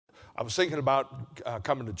I was thinking about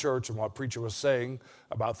coming to church and what preacher was saying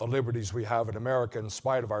about the liberties we have in America in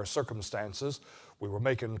spite of our circumstances. We were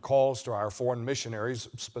making calls to our foreign missionaries,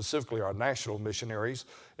 specifically our national missionaries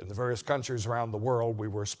in the various countries around the world. We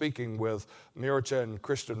were speaking with Mircea and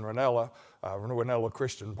Christian Ranella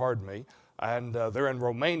Christian, and they're in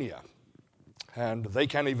Romania. And they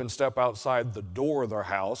can't even step outside the door of their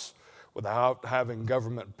house without having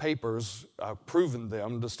government papers proving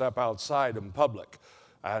them to step outside in public.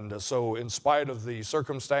 And so in spite of the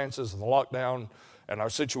circumstances and the lockdown and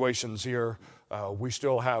our situations here, we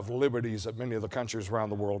still have liberties that many of the countries around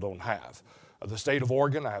the world don't have. The state of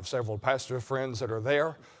Oregon, I have several pastor friends that are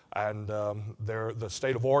there, and the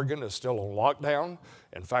state of Oregon is still on lockdown.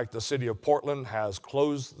 In fact, the city of Portland has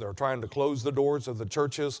closed, they're trying to close the doors of the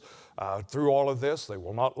churches through all of this. They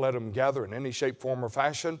will not let them gather in any shape, form, or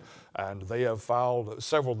fashion, and they have filed,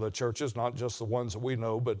 several of the churches, not just the ones that we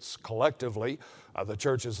know, but collectively, the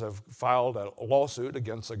churches have filed a lawsuit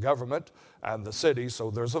against the government and the city,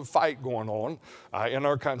 so there's a fight going on in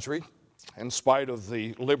our country in spite of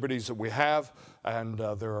the liberties that we have, and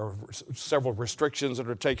there are several restrictions that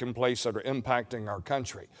are taking place that are impacting our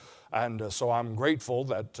country. And so I'm grateful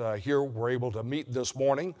that here we're able to meet this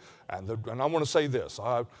morning. And I want to say this,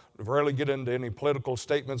 I rarely get into any political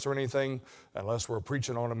statements or anything unless we're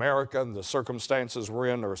preaching on America and the circumstances we're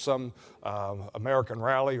in, or some American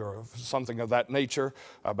rally or something of that nature.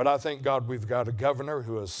 But I thank God we've got a governor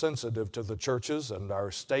who is sensitive to the churches and our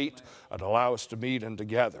state and allow us to meet and to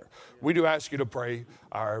gather. We do ask you to pray.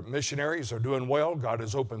 Our missionaries are doing well. God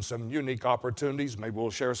has opened some unique opportunities. Maybe we'll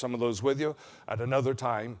share some of those with you at another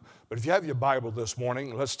time. But if you have your Bible this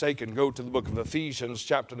morning, let's take and go to the book of Ephesians,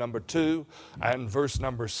 chapter number 2 and verse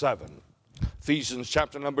number 7. Ephesians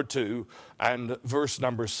chapter number 2 and verse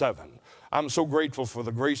number 7. I'm so grateful for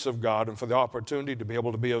the grace of God and for the opportunity to be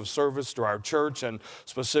able to be of service to our church and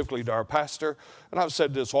specifically to our pastor. And I've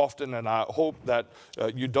said this often, and I hope that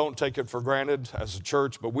you don't take it for granted as a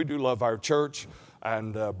church, but we do love our church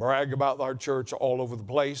and brag about our church all over the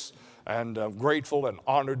place. And I'm grateful and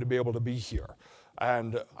honored to be able to be here.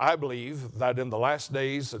 And I believe that in the last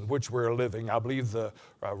days in which we're living, I believe the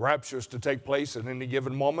rapture is to take place at any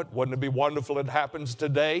given moment. Wouldn't it be wonderful if it happens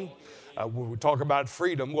today? When we talk about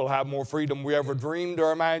freedom, we'll have more freedom we ever dreamed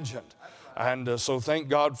or imagined. And so thank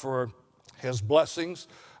God for His blessings.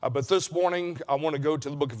 But this morning, I want to go to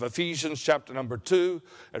the book of Ephesians, chapter number 2.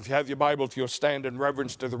 If you have your Bible, if you'll stand in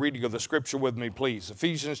reverence to the reading of the Scripture with me, please.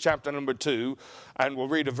 Ephesians, chapter number 2, and we'll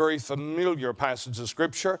read a very familiar passage of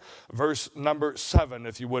Scripture, verse number 7,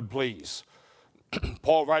 if you would, please.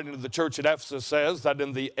 Paul, writing to the church at Ephesus, says that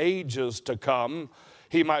in the ages to come,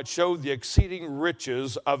 He might show the exceeding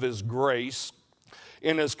riches of His grace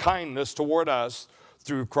in His kindness toward us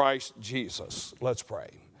through Christ Jesus. Let's pray.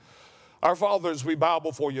 Our Father, as we bow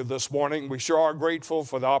before you this morning, we sure are grateful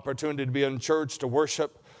for the opportunity to be in church to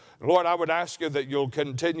worship. Lord, I would ask you that you'll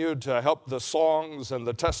continue to help the songs and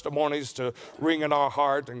the testimonies to ring in our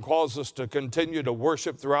heart and cause us to continue to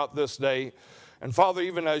worship throughout this day. And Father,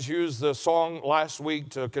 even as you used the song last week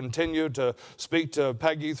to continue to speak to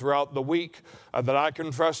Peggy throughout the week, that I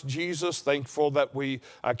can trust Jesus, thankful that we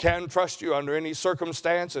can trust you under any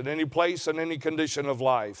circumstance, in any place, in any condition of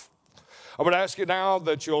life. I would ask you now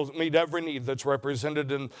that you'll meet every need that's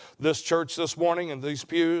represented in this church this morning in these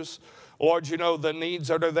pews. Lord, you know the needs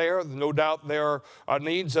that are there. No doubt there are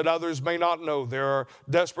needs that others may not know. There are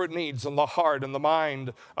desperate needs in the heart and the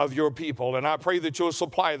mind of your people, and I pray that you'll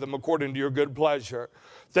supply them according to your good pleasure.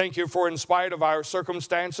 Thank you for, in spite of our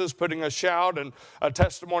circumstances, putting a shout and a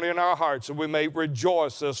testimony in our hearts, and we may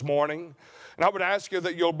rejoice this morning. And I would ask you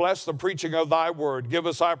that you'll bless the preaching of thy word. Give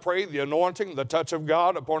us, I pray, the anointing, the touch of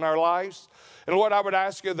God upon our lives. And Lord, I would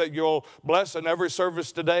ask you that you'll bless in every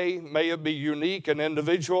service today. May it be unique and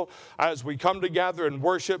individual. As we come together and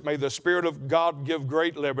worship, may the Spirit of God give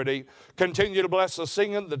great liberty. Continue to bless the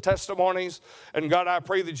singing, the testimonies. And God, I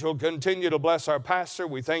pray that you'll continue to bless our pastor.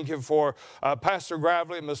 We thank you for Pastor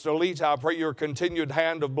Gravely and Mr. Leach. I pray your continued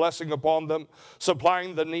hand of blessing upon them,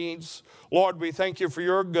 supplying the needs. Lord, we thank you for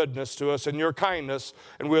your goodness to us and your kindness.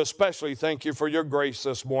 And we especially thank you for your grace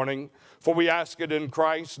this morning. For we ask it in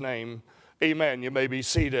Christ's name. Amen. You may be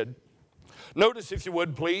seated. Notice, if you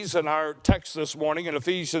would please, in our text this morning in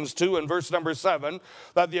Ephesians 2 and verse number 7,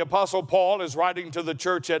 that the Apostle Paul is writing to the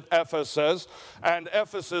church at Ephesus. And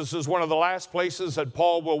Ephesus is one of the last places that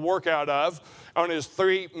Paul will work out of. on his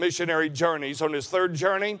 3 missionary journeys. On his 3rd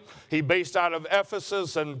journey, he based out of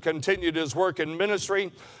Ephesus and continued his work in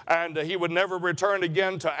ministry, and he would never return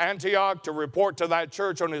again to Antioch to report to that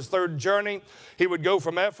church on his 3rd journey. He would go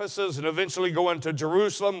from Ephesus and eventually go into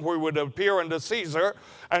Jerusalem, where he would appear unto Caesar,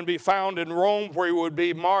 and be found in Rome, where he would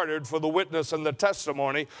be martyred for the witness and the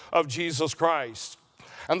testimony of Jesus Christ.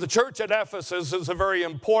 And the church at Ephesus is a very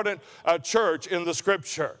important church in the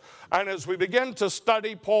Scripture. And as we begin to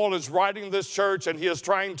study, Paul is writing this church and he is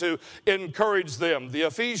trying to encourage them. The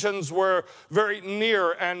Ephesians were very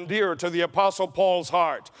near and dear to the Apostle Paul's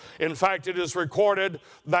heart. In fact, it is recorded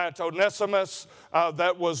that Onesimus,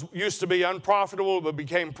 that used to be unprofitable but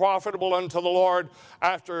became profitable unto the Lord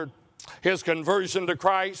after his conversion to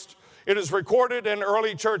Christ. It is recorded in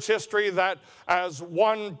early church history that as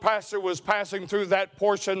one pastor was passing through that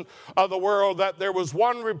portion of the world, that there was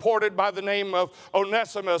one reported by the name of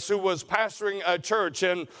Onesimus who was pastoring a church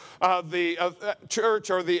in the church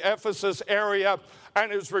or the Ephesus area.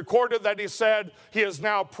 And it is recorded that he said, he is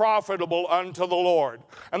now profitable unto the Lord.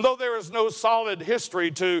 And though there is no solid history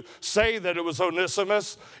to say that it was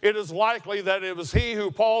Onesimus, it is likely that it was he who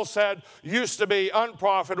Paul said used to be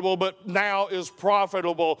unprofitable, but now is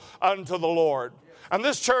profitable unto the Lord. And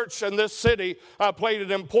this church and this city played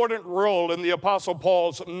an important role in the Apostle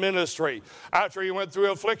Paul's ministry. After he went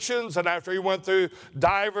through afflictions and after he went through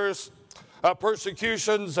divers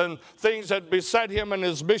persecutions and things that beset him in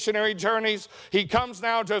his missionary journeys, he comes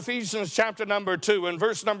now to Ephesians chapter number 2 and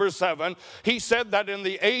verse number 7. He said that in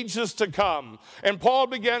the ages to come, and Paul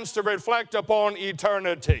begins to reflect upon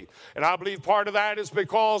eternity. And I believe part of that is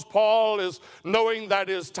because Paul is knowing that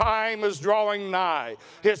his time is drawing nigh.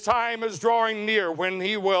 His time is drawing near when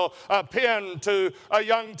he will pen to a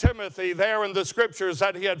young Timothy there in the scriptures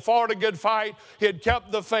that he had fought a good fight, he had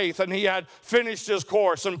kept the faith, and he had finished his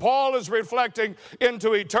course. And Paul is reflecting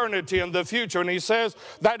into eternity in the future, and he says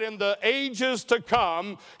that in the ages to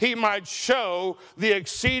come he might show the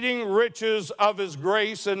exceeding riches of his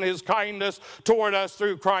grace and his kindness toward us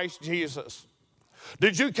through Christ Jesus.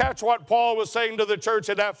 Did you catch what Paul was saying to the church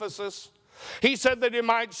at Ephesus? He said that he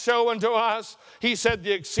might show unto us, he said,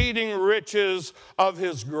 the exceeding riches of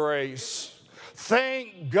his grace.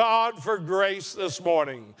 Thank God for grace this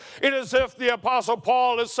morning. It is as if the Apostle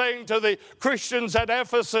Paul is saying to the Christians at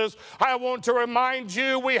Ephesus, I want to remind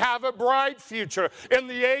you we have a bright future in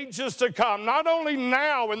the ages to come. Not only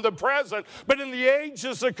now in the present, but in the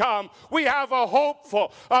ages to come. We have a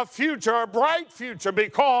hopeful future, a bright future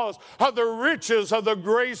because of the riches of the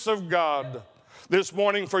grace of God. This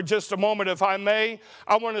morning, for just a moment, if I may,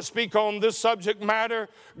 I want to speak on this subject matter.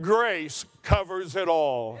 Grace covers it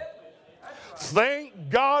all.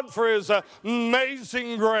 Thank God for his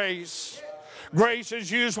amazing grace. Grace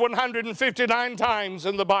is used 159 times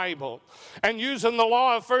in the Bible. And using the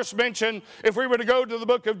law of first mention, if we were to go to the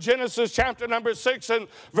book of Genesis chapter number 6 and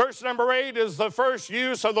verse number 8 is the first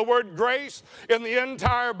use of the word grace in the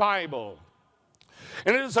entire Bible.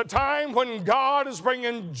 And it is a time when God is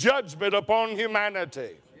bringing judgment upon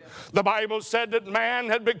humanity. The Bible said that man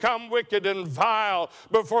had become wicked and vile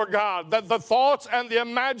before God, that the thoughts and the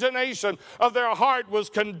imagination of their heart was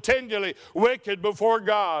continually wicked before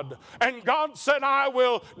God. And God said, I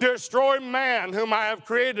will destroy man whom I have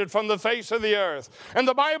created from the face of the earth. And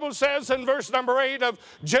the Bible says in verse number 8 of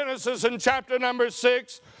Genesis in chapter number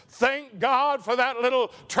 6, thank God for that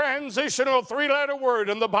little transitional 3-letter word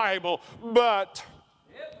in the Bible, but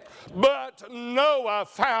Noah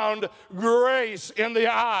found grace in the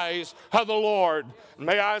eyes of the Lord.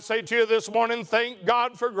 May I say to you this morning, thank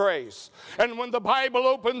God for grace. And when the Bible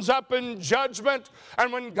opens up in judgment,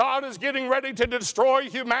 and when God is getting ready to destroy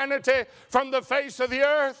humanity from the face of the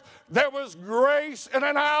earth, there was grace in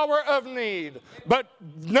an hour of need. But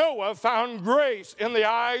Noah found grace in the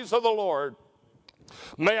eyes of the Lord.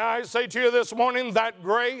 May I say to you this morning that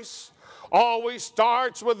grace always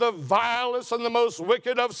starts with the vilest and the most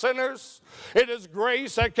wicked of sinners. It is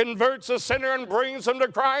grace that converts a sinner and brings them to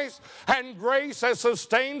Christ, and grace that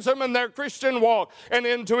sustains them in their Christian walk and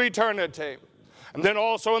into eternity. And then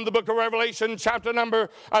also in the book of Revelation, chapter number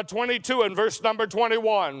 22 and verse number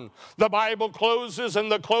 21, the Bible closes in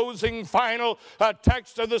the closing final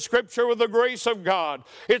text of the scripture with the grace of God.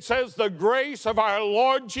 It says, the grace of our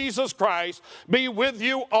Lord Jesus Christ be with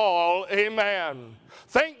you all. Amen.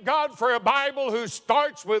 Thank God for a Bible who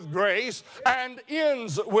starts with grace and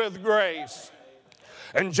ends with grace.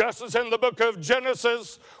 And just as in the book of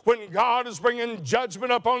Genesis, when God is bringing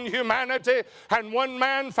judgment upon humanity and one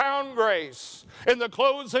man found grace, in the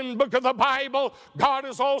closing book of the Bible, God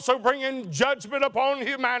is also bringing judgment upon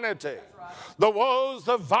humanity. The woes,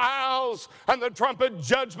 the vials, and the trumpet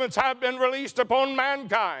judgments have been released upon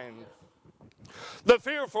mankind. The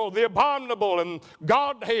fearful, the abominable, and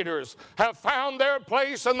God-haters have found their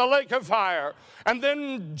place in the lake of fire. And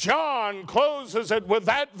then John closes it with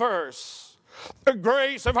that verse. The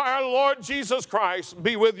grace of our Lord Jesus Christ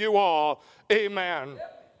be with you all. Amen.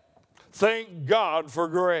 Thank God for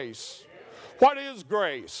grace. What is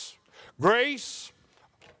grace? Grace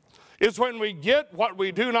is when we get what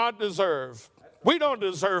we do not deserve. We don't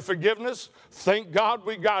deserve forgiveness. Thank God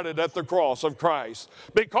we got it at the cross of Christ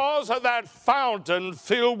because of that fountain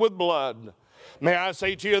filled with blood. May I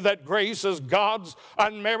say to you that grace is God's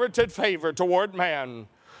unmerited favor toward man.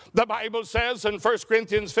 The Bible says in 1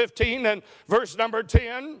 Corinthians 15 and verse number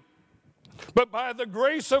 10, but by the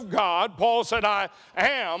grace of God, Paul said, I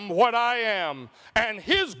am what I am. And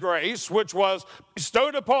his grace, which was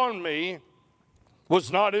bestowed upon me,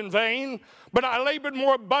 was not in vain, but I labored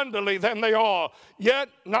more abundantly than they all. Yet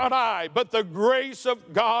not I, but the grace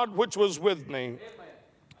of God which was with me. Amen.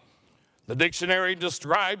 The dictionary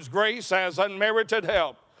describes grace as unmerited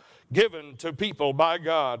help given to people by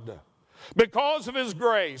God. Because of his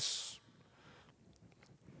grace,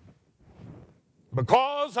 through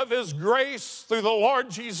the Lord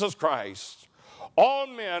Jesus Christ, all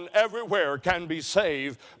men everywhere can be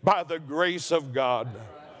saved by the grace of God.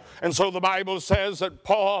 And so the Bible says that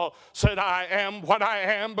Paul said, I am what I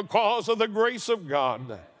am because of the grace of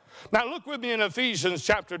God. Now look with me in Ephesians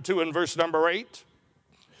chapter 2 and verse number 8.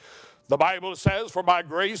 The Bible says, for by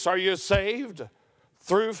grace are you saved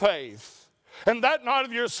through faith. And that not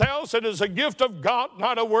of yourselves, it is a gift of God,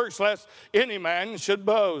 not of works, lest any man should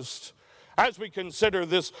boast. As we consider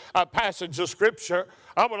this passage of Scripture,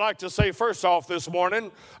 I would like to say first off this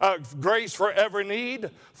morning, grace for every need.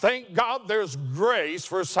 Thank God there's grace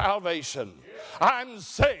for salvation. I'm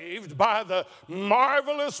saved by the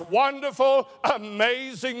marvelous, wonderful,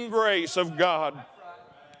 amazing grace of God.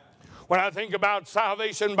 When I think about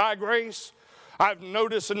salvation by grace, I've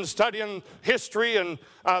noticed in studying history and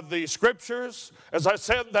the Scriptures, as I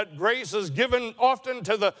said, that grace is given often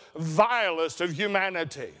to the vilest of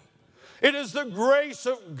humanity. It is the grace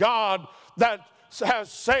of God that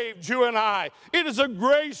has saved you and I. It is the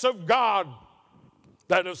grace of God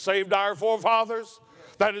that has saved our forefathers,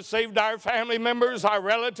 that has saved our family members, our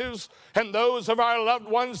relatives, and those of our loved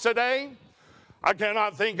ones today. I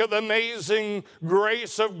cannot think of the amazing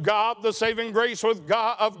grace of God, the saving grace of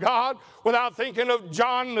God, without thinking of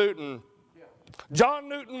John Newton. John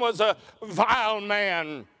Newton was a vile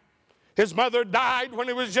man. His mother died when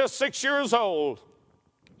he was just 6 years old.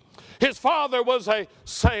 His father was a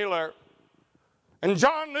sailor, and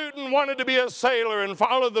John Newton wanted to be a sailor and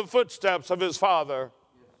follow the footsteps of his father.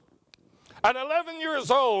 At 11 years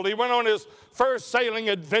old, he went on his first sailing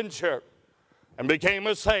adventure and became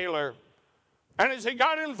a sailor. And as he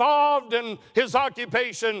got involved in his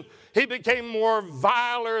occupation, he became more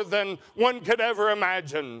viler than one could ever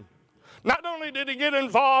imagine. Not only did he get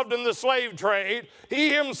involved in the slave trade, he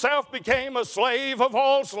himself became a slave of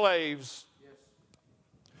all slaves.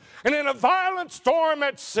 And in a violent storm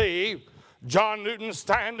at sea, John Newton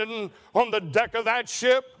standing on the deck of that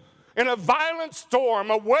ship, in a violent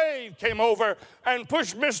storm, a wave came over and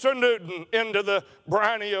pushed Mr. Newton into the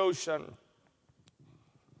briny ocean.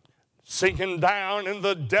 Sinking down in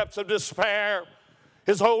the depths of despair,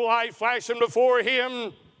 his whole life flashing before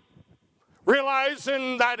him,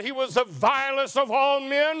 realizing that he was the vilest of all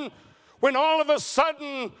men, when all of a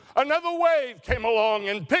sudden another wave came along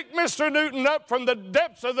and picked Mr. Newton up from the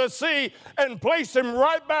depths of the sea and placed him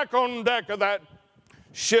right back on deck of that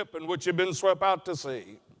ship in which he'd been swept out to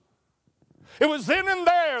sea. It was then and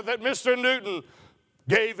there that Mr. Newton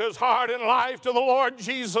gave his heart and life to the Lord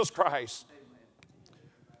Jesus Christ.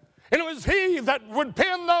 And it was he that would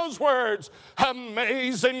pen those words,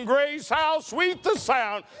 amazing grace, how sweet the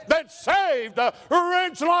sound that saved a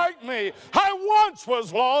wretch like me. I once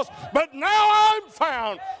was lost, but now I'm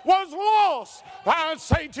found, was lost. I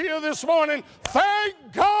say to you this morning, thank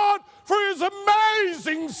God for his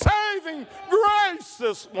amazing saving grace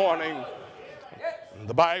this morning.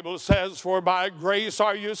 The Bible says, for by grace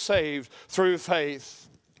are you saved through faith.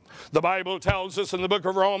 The Bible tells us in the book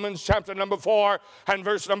of Romans, chapter number 4 and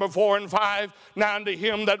verse number 4 and 5, now unto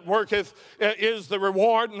him that worketh is the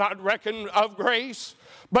reward not reckoned of grace,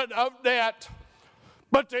 but of debt.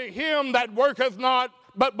 But to him that worketh not,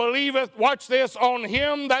 but believeth, watch this, on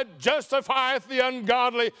him that justifieth the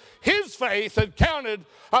ungodly, his faith is counted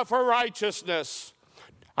for righteousness.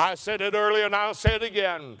 I said it earlier and I'll say it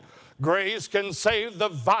again. Grace can save the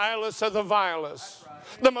vilest of the vilest,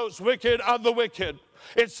 the most wicked of the wicked,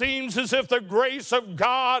 It seems as if the grace of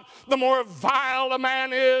God, the more vile a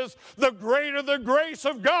man is, the greater the grace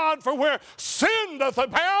of God. For where sin doth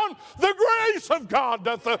abound, the grace of God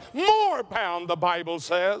doth the more abound, the Bible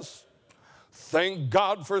says. Thank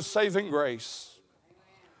God for saving grace.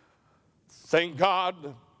 Thank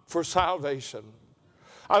God for salvation.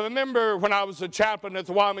 I remember when I was a chaplain at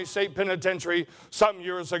the Wyoming State Penitentiary some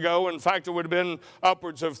years ago. In fact, it would have been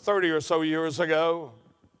upwards of 30 or so years ago.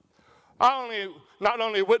 I not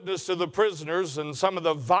only witnessed to the prisoners, and some of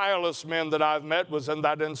the vilest men that I've met was in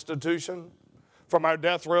that institution, from our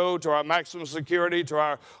death row to our maximum security to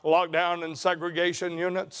our lockdown and segregation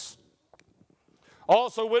units.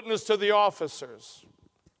 Also witnessed to the officers.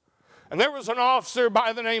 And there was an officer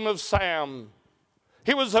by the name of Sam.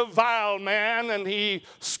 He was a vile man, and he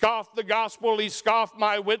scoffed the gospel. He scoffed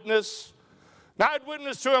my witness. And I'd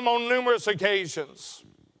witnessed to him on numerous occasions.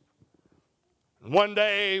 And one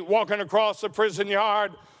day, walking across the prison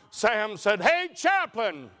yard, Sam said, "Hey,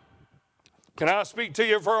 chaplain, can I speak to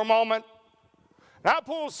you for a moment?" And I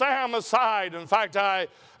pulled Sam aside. In fact, I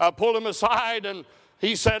pulled him aside, and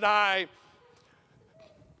he said, I'm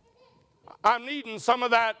needing some of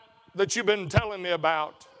that you've been telling me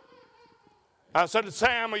about. I said,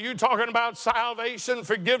 "Sam, are you talking about salvation,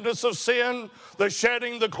 forgiveness of sin, the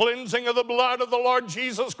shedding, the cleansing of the blood of the Lord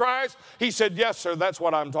Jesus Christ?" He said, "Yes, sir, that's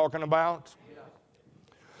what I'm talking about."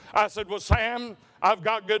 I said, "Well, Sam, I've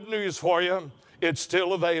got good news for you. It's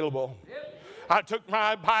still available." I took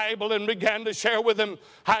my Bible and began to share with him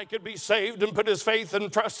how he could be saved and put his faith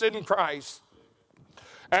and trust in Christ.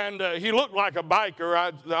 And he looked like a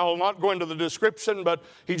biker. I'll not go into the description, but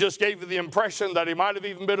he just gave you the impression that he might have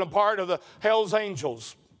even been a part of the Hells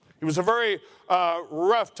Angels. He was a very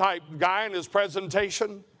rough type guy in his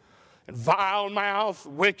presentation. And vile mouth,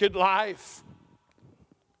 wicked life.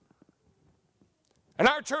 And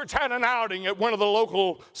our church had an outing at one of the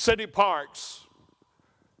local city parks.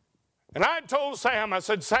 And I told Sam, I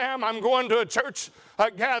said, "Sam, I'm going to a church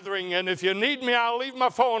gathering, and if you need me, I'll leave my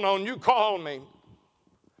phone on. You call me."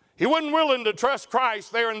 He wasn't willing to trust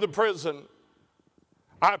Christ there in the prison.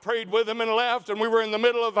 I prayed with him and left, and we were in the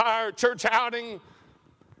middle of our church outing,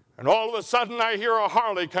 and all of a sudden I hear a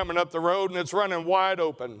Harley coming up the road, and it's running wide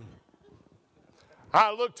open.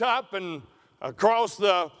 I looked up, and across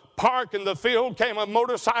the park in the field came a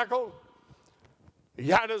motorcycle. He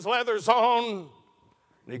had his leathers on,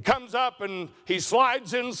 and he comes up, and he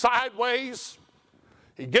slides in sideways.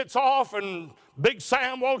 He gets off, and Big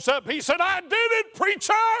Sam walks up. He said, "I did it,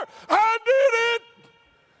 preacher. I did it."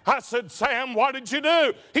 I said, "Sam, what did you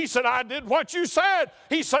do?" He said, "I did what you said."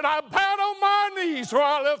 He said, "I bowed on my knees where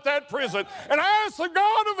I left that prison, and I asked the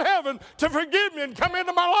God of heaven to forgive me and come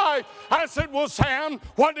into my life." I said, "Well, Sam,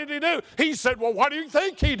 what did he do?" He said, "Well, what do you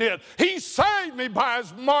think he did? He saved me by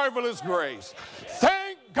his marvelous grace."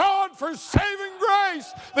 Thank God for saving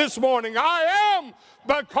grace this morning. I am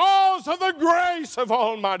because of the grace of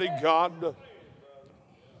Almighty God.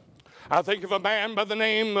 I think of a man by the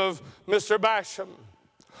name of Mr. Basham.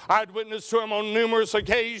 I'd witnessed to him on numerous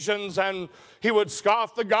occasions, and he would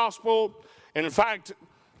scoff the gospel. In fact,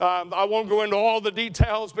 I won't go into all the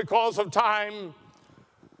details because of time,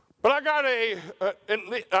 but I got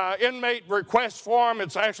an inmate request form.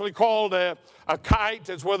 It's actually called a kite.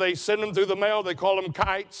 It's where they send them through the mail. They call them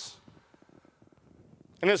kites.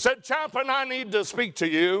 And it said, "Chaplain, I need to speak to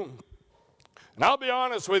you." And I'll be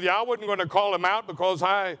honest with you, I wasn't going to call him out because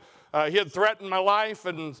he had threatened my life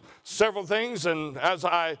and several things, and as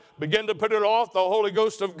I began to put it off, the Holy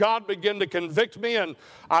Ghost of God began to convict me, and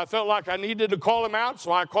I felt like I needed to call him out,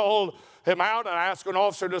 so I called him out, and I asked an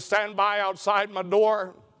officer to stand by outside my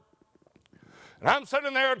door. And I'm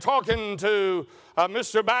sitting there talking to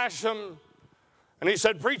Mr. Basham, and he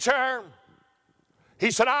said, "Preacher,"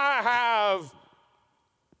 he said, "I have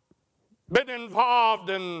been involved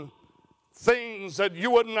in things that you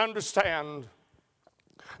wouldn't understand."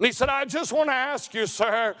 And he said, "I just want to ask you,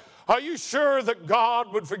 sir, are you sure that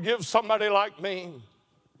God would forgive somebody like me?"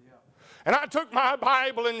 Yeah. And I took my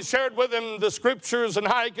Bible and shared with him the scriptures and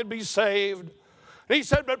how he could be saved. And he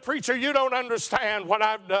said, "But preacher, you don't understand what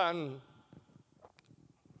I've done."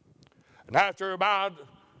 And after about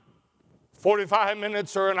 45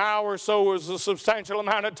 minutes or an hour or so was a substantial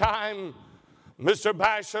amount of time, Mr.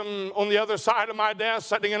 Basham on the other side of my desk,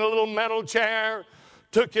 sitting in a little metal chair,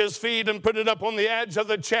 took his feet and put it up on the edge of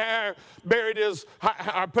the chair,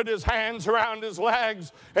 put his hands around his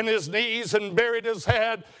legs and his knees and buried his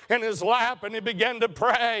head in his lap, and he began to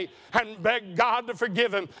pray and beg God to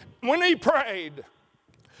forgive him. When he prayed,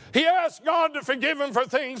 he asked God to forgive him for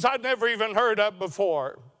things I'd never even heard of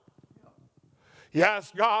before. He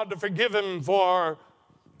asked God to forgive him for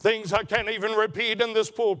things I can't even repeat in this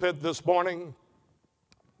pulpit this morning.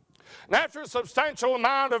 And after a substantial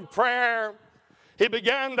amount of prayer, he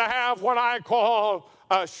began to have what I call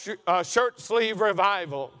a shirt sleeve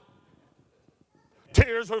revival.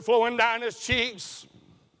 Tears were flowing down his cheeks.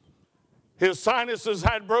 His sinuses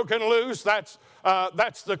had broken loose. That's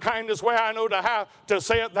the kindest way I know to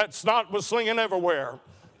say it. That snot was slinging everywhere.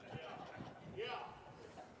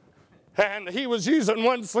 And he was using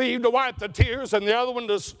one sleeve to wipe the tears and the other one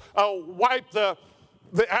to wipe the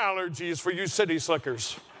allergies for you city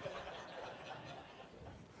slickers.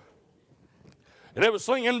 And it was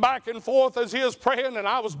slinging back and forth as he was praying, and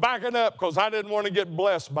I was backing up because I didn't want to get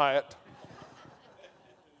blessed by it.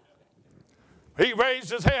 He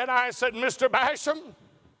raised his head. I said, Mr. Basham,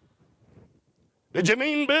 did you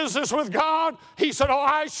mean business with God? He said, oh,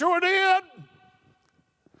 I sure did.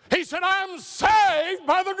 He said, I'm saved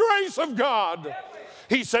by the grace of God.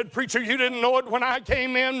 He said, preacher, you didn't know it when I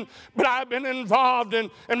came in, but I've been involved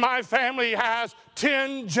and my family has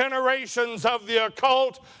 10 generations of the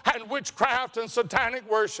occult and witchcraft and satanic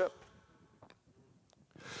worship.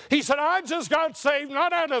 He said, I just got saved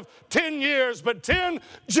not out of 10 years, but 10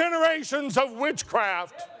 generations of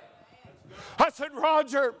witchcraft. I said,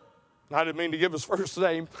 Roger, I didn't mean to give his first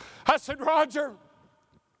name. I said, Roger,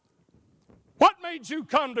 what made you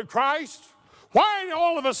come to Christ? Why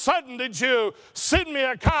all of a sudden did you send me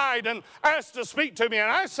a kite and ask to speak to me? And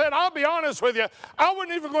I said, I'll be honest with you, I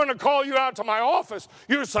wasn't even going to call you out to my office.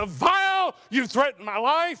 You're so vile, you threatened my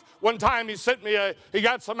life. One time he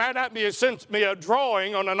got so mad at me, he sent me a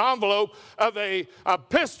drawing on an envelope of a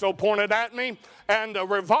pistol pointed at me and a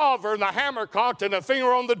revolver and the hammer cocked and a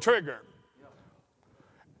finger on the trigger.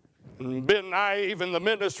 And being naive in the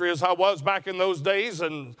ministry as I was back in those days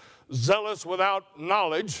and zealous without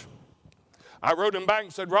knowledge, I wrote him back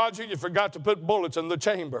and said, Roger, you forgot to put bullets in the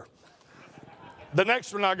chamber. The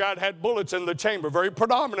next one I got had bullets in the chamber, very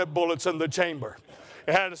predominant bullets in the chamber.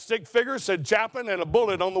 It had a stick figure, said Chapman, and a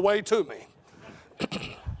bullet on the way to me.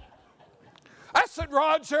 I said,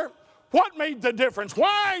 Roger, what made the difference?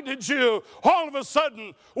 Why did you all of a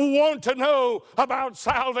sudden want to know about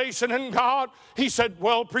salvation in God? He said,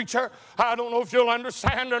 well, preacher, I don't know if you'll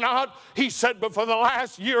understand or not. He said, but for the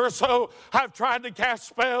last year or so, I've tried to cast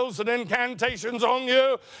spells and incantations on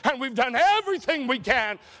you, and we've done everything we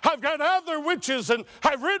can. I've got other witches, and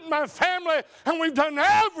I've written my family, and we've done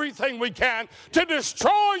everything we can to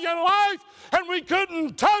destroy your life, and we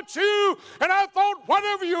couldn't touch you. And I thought,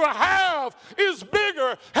 whatever you have is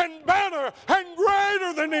bigger and better and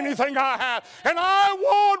greater than anything I have. And I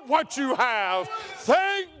want what you have.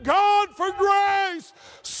 Thank God for grace.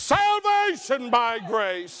 Salvation by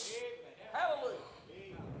grace. Hallelujah.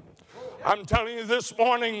 I'm telling you this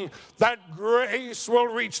morning that grace will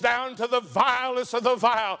reach down to the vilest of the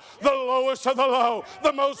vile, the lowest of the low,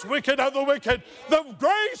 the most wicked of the wicked. The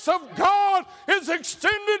grace of God is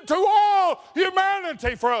extended to all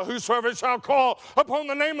humanity, for whosoever shall call upon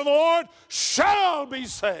the name of the Lord shall be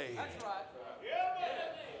saved. That's right.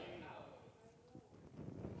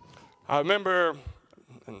 I remember,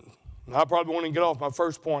 and I probably won't even get off my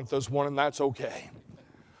first point this morning, that's okay.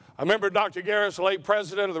 I remember Dr. Garris, the late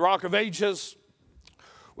president of the Rock of Ages,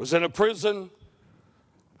 was in a prison,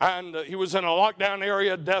 and he was in a lockdown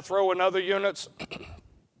area, death row and other units.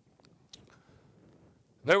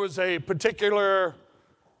 There was a particular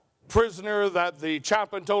prisoner that the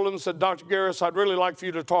chaplain told him, said, Dr. Garris, I'd really like for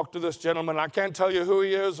you to talk to this gentleman. I can't tell you who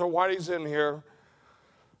he is or why he's in here,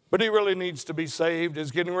 but he really needs to be saved.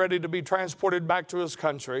 He's getting ready to be transported back to his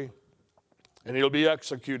country, and he'll be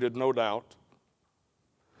executed, no doubt.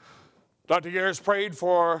 Dr. Garris prayed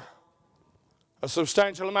for a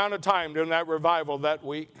substantial amount of time during that revival that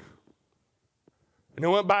week. And he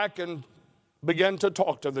went back and began to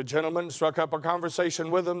talk to the gentleman, struck up a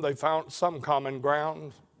conversation with him. They found some common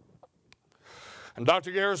ground. And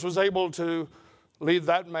Dr. Garris was able to lead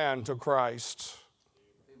that man to Christ.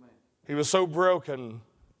 Amen. He was so broken,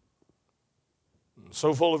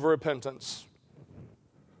 so full of repentance.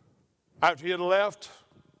 After he had left,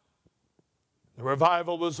 the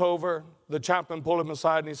revival was over. The chaplain pulled him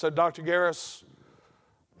aside and he said, Dr. Garris,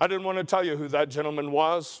 I didn't want to tell you who that gentleman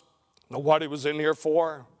was, nor what he was in here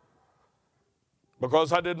for,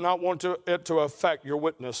 because I did not want it to affect your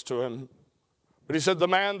witness to him. But he said, the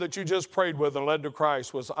man that you just prayed with and led to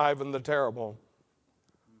Christ was Ivan the Terrible,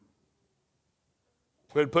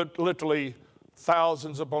 who had put literally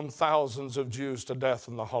thousands upon thousands of Jews to death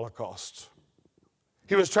in the Holocaust.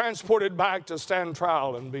 He was transported back to stand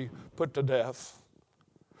trial and be put to death.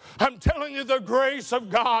 I'm telling you, the grace of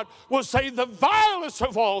God will save the vilest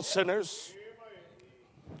of all sinners.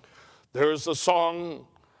 There is a song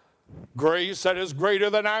Grace that is greater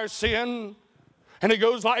than our sin. And it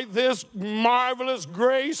goes like this: marvelous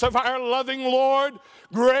grace of our loving Lord,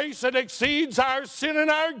 grace that exceeds our sin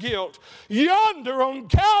and our guilt. Yonder on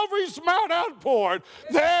Calvary's Mount outpoured,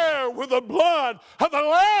 there where the blood of the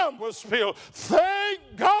Lamb was spilled. Thank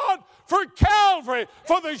God for Calvary,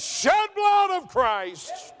 for the shed blood of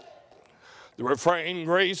Christ. The refrain: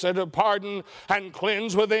 grace that have pardoned and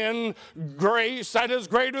cleansed within, grace that is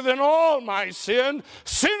greater than all my sin.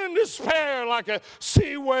 Sin and despair like a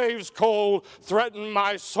sea wave's cold threaten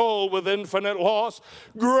my soul with infinite loss.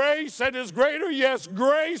 Grace that is greater, yes,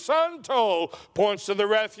 grace untold, points to the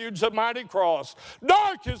refuge of mighty cross.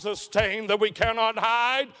 Dark is the stain that we cannot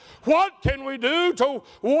hide. What can we do to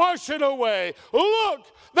wash it away? Look,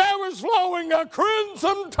 there is flowing a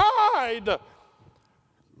crimson tide.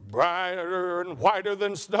 Brighter and whiter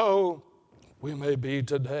than snow we may be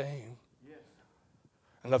today. Yes.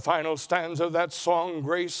 And the final stanza of that song,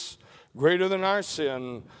 grace greater than our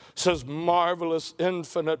sin, says, marvelous,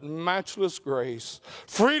 infinite, matchless grace,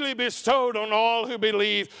 freely bestowed on all who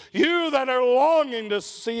believe. You that are longing to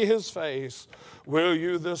see his face, will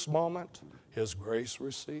you this moment his grace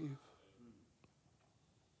receive?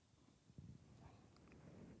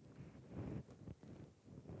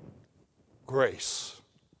 Grace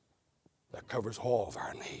that covers all of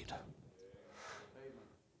our need.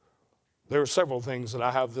 There are several things that I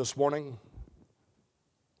have this morning,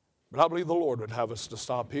 but I believe the Lord would have us to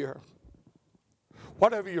stop here.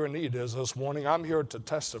 Whatever your need is this morning, I'm here to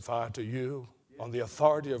testify to you on the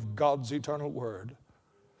authority of God's eternal word.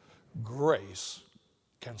 Grace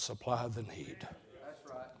can supply the need. That's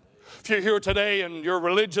right. If you're here today and you're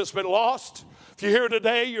religious but lost, if you're here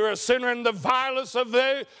today, you're a sinner in the vilest of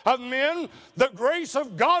men, the grace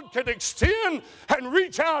of God can extend and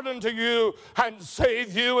reach out unto you and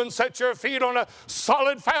save you and set your feet on a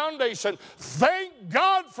solid foundation. Thank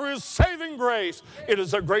God for his saving grace. It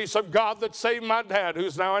is the grace of God that saved my dad,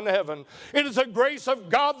 who's now in heaven. It is the grace of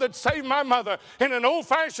God that saved my mother in an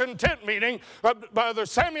old-fashioned tent meeting by the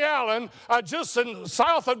Sammy Allen just in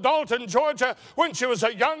south of Dalton, Georgia, when she was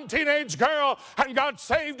a young teenage girl and got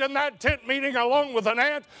saved in that tent meeting along with an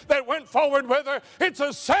aunt that went forward with her. It's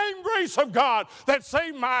the same grace of God that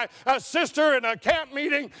saved my sister in a camp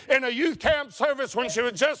meeting, in a youth camp service when she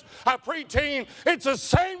was just a preteen. It's the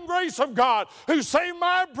same grace of God who saved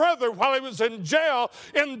my brother while he was in jail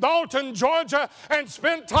in Dalton, Georgia, and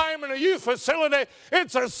spent time in a youth facility.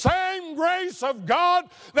 It's the same grace of God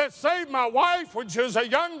that saved my wife when she was a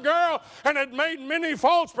young girl and had made many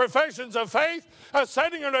false professions of faith,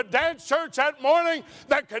 sitting in a dance church that morning,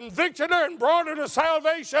 that convicted her and brought her to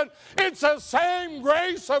salvation. It's the same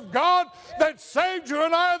grace of God that saved you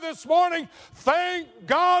and I this morning. Thank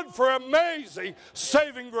God for amazing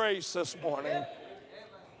saving grace this morning.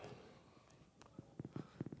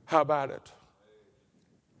 How about it?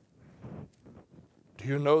 Do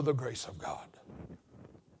you know the grace of God?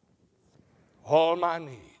 All my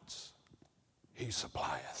needs he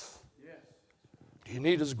supplieth. Do you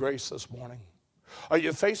need his grace this morning? Are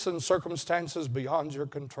you facing circumstances beyond your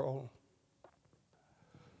control?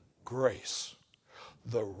 Grace,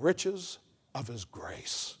 the riches of his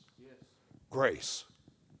grace. Grace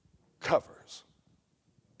covers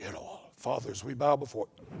it all. Fathers, we bow before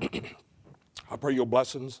you. I pray your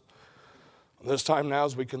blessings this time now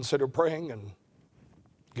as we consider praying and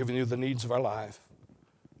giving you the needs of our life.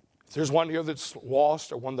 If there's one here that's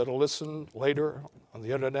lost or one that'll listen later on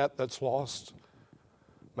the internet that's lost,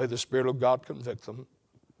 may the Spirit of God convict them,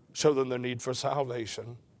 show them their need for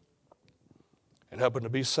salvation, and help them to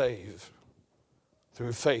be saved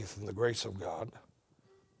through faith in the grace of God.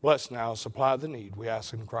 Bless now, supply the need, we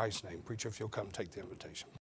ask in Christ's name. Preacher, if you'll come take the invitation.